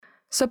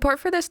Support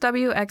for this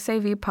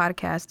WXAV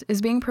podcast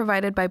is being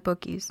provided by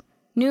Bookies,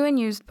 new and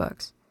used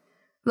books,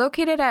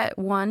 located at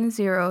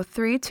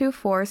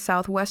 10324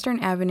 Southwestern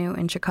Avenue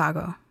in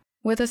Chicago,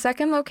 with a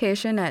second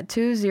location at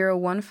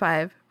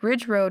 2015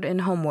 Ridge Road in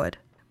Homewood.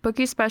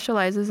 Bookies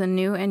specializes in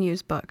new and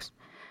used books.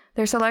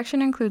 Their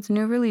selection includes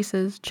new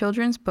releases,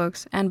 children's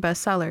books, and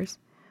bestsellers.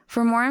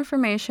 For more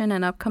information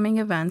and upcoming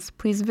events,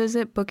 please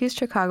visit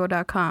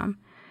bookieschicago.com.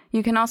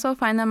 You can also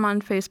find them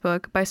on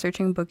Facebook by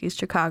searching Bookies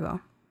Chicago.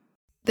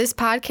 This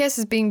podcast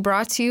is being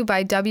brought to you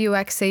by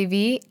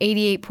WXAV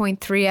 88.3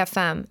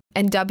 FM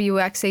and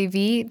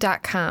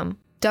WXAV.com.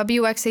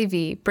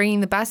 WXAV,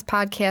 bringing the best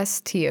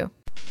podcasts to you.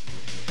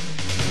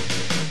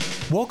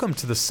 Welcome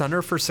to the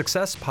Center for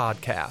Success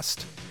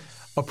podcast,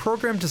 a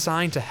program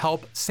designed to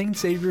help St.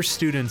 Xavier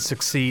students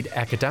succeed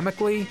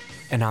academically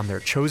and on their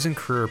chosen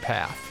career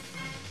path.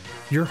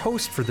 Your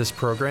host for this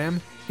program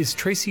is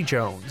Tracy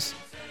Jones,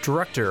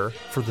 Director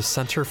for the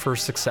Center for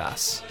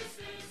Success.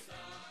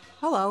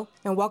 Hello,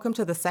 and welcome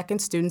to the Second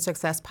Student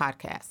Success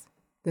Podcast.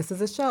 This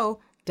is a show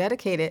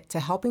dedicated to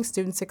helping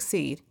students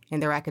succeed in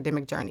their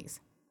academic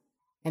journeys.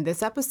 In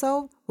this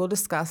episode, we'll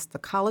discuss the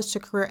College to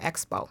Career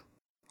Expo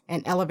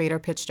and elevator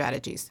pitch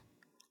strategies.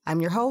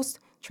 I'm your host,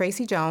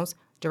 Tracy Jones,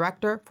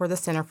 Director for the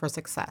Center for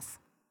Success.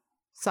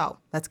 So,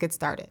 let's get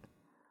started.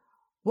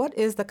 What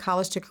is the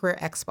College to Career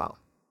Expo?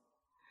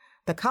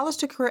 The College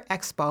to Career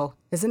Expo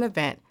is an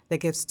event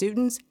that gives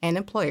students and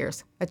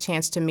employers a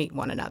chance to meet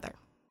one another,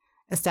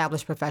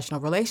 establish professional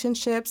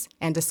relationships,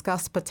 and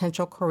discuss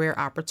potential career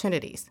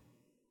opportunities.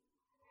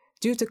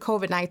 Due to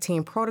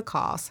COVID-19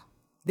 protocols,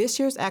 this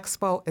year's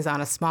expo is on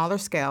a smaller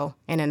scale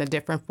and in a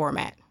different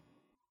format.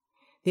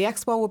 The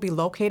expo will be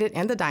located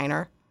in the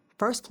diner,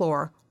 first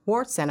floor,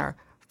 Ward Center,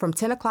 from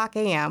 10 o'clock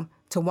a.m.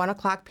 to 1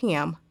 o'clock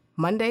p.m.,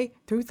 Monday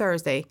through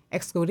Thursday,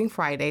 excluding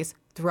Fridays,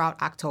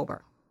 throughout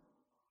October.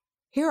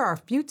 Here are a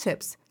few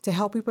tips to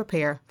help you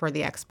prepare for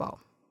the expo.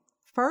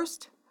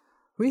 First,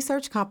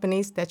 research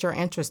companies that you're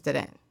interested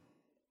in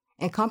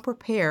and come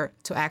prepared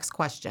to ask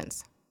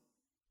questions.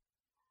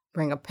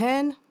 Bring a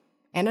pen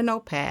and a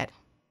notepad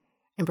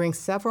and bring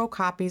several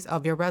copies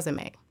of your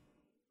resume.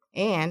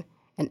 And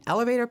an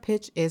elevator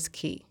pitch is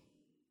key.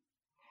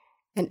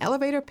 An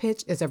elevator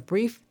pitch is a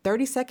brief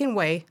 30-second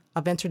way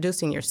of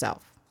introducing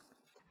yourself.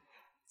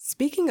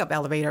 Speaking of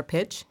elevator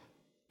pitch,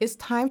 it's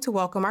time to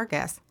welcome our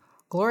guest,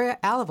 Gloria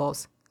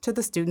Alavos, to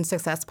the Student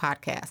Success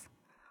Podcast.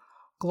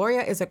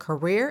 Gloria is a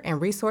career and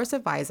resource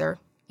advisor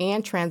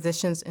and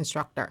transitions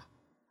instructor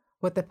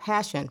with a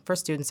passion for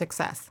student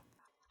success.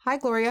 Hi,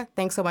 Gloria.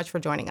 Thanks so much for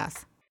joining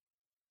us.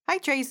 Hi,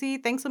 Tracy.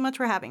 Thanks so much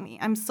for having me.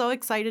 I'm so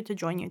excited to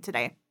join you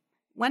today.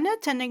 When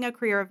attending a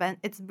career event,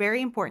 it's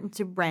very important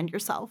to brand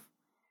yourself.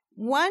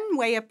 One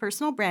way of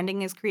personal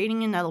branding is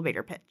creating an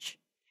elevator pitch.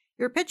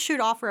 Your pitch should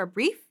offer a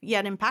brief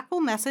yet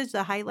impactful message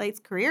that highlights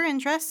career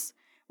interests,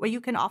 what you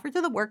can offer to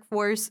the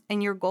workforce,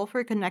 and your goal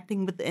for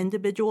connecting with the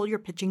individual you're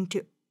pitching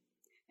to.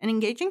 An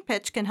engaging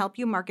pitch can help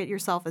you market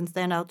yourself and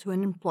stand out to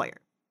an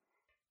employer.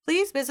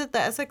 Please visit the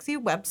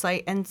SXU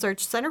website and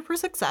search Center for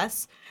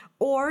Success,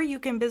 or you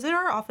can visit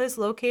our office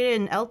located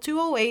in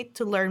L208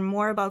 to learn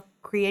more about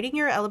creating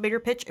your elevator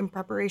pitch in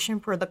preparation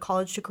for the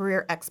College to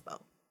Career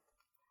Expo.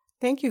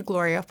 Thank you,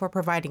 Gloria, for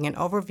providing an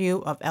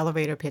overview of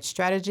elevator pitch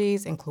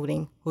strategies,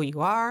 including who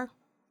you are,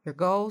 your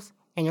goals,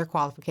 and your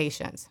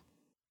qualifications.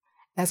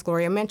 As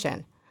Gloria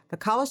mentioned, the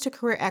College to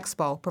Career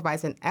Expo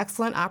provides an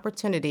excellent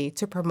opportunity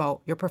to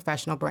promote your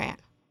professional brand.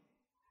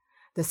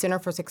 The Center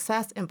for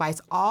Success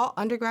invites all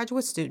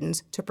undergraduate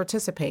students to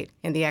participate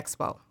in the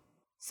expo.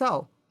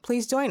 So,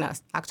 please join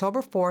us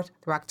October 4th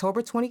through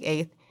October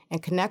 28th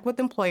and connect with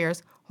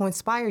employers who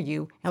inspire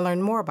you and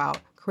learn more about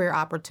career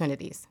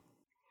opportunities.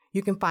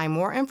 You can find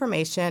more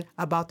information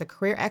about the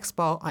Career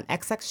Expo on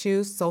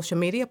SXU's social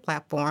media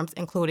platforms,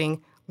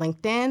 including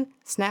LinkedIn,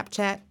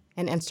 Snapchat,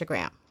 and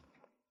Instagram.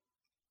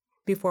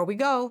 Before we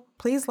go,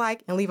 please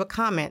like and leave a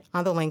comment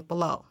on the link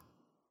below.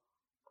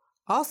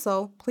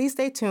 Also, please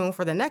stay tuned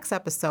for the next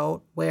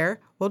episode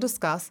where we'll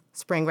discuss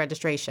spring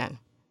registration.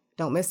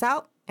 Don't miss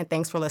out, and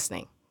thanks for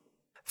listening.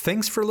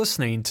 Thanks for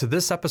listening to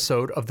this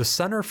episode of the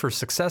Center for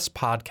Success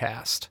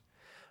podcast.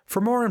 For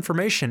more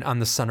information on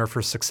the Center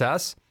for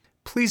Success,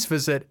 please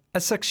visit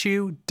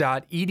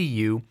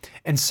sxu.edu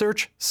and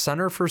search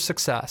Center for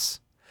Success.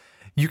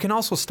 You can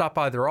also stop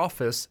by their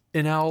office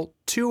in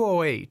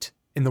L208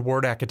 in the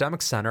Ward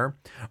Academic Center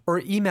or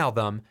email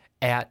them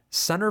at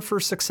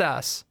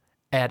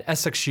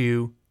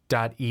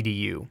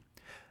centerforsuccess@sxu.edu.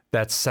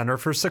 That's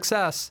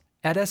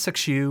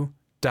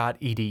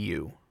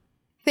centerforsuccess@sxu.edu.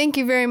 Thank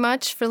you very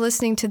much for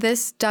listening to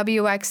this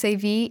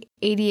WXAV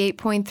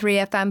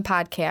 88.3 FM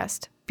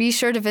podcast. Be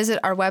sure to visit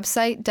our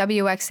website,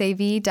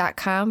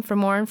 WXAV.com, for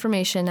more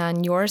information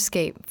on your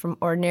escape from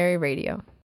ordinary radio.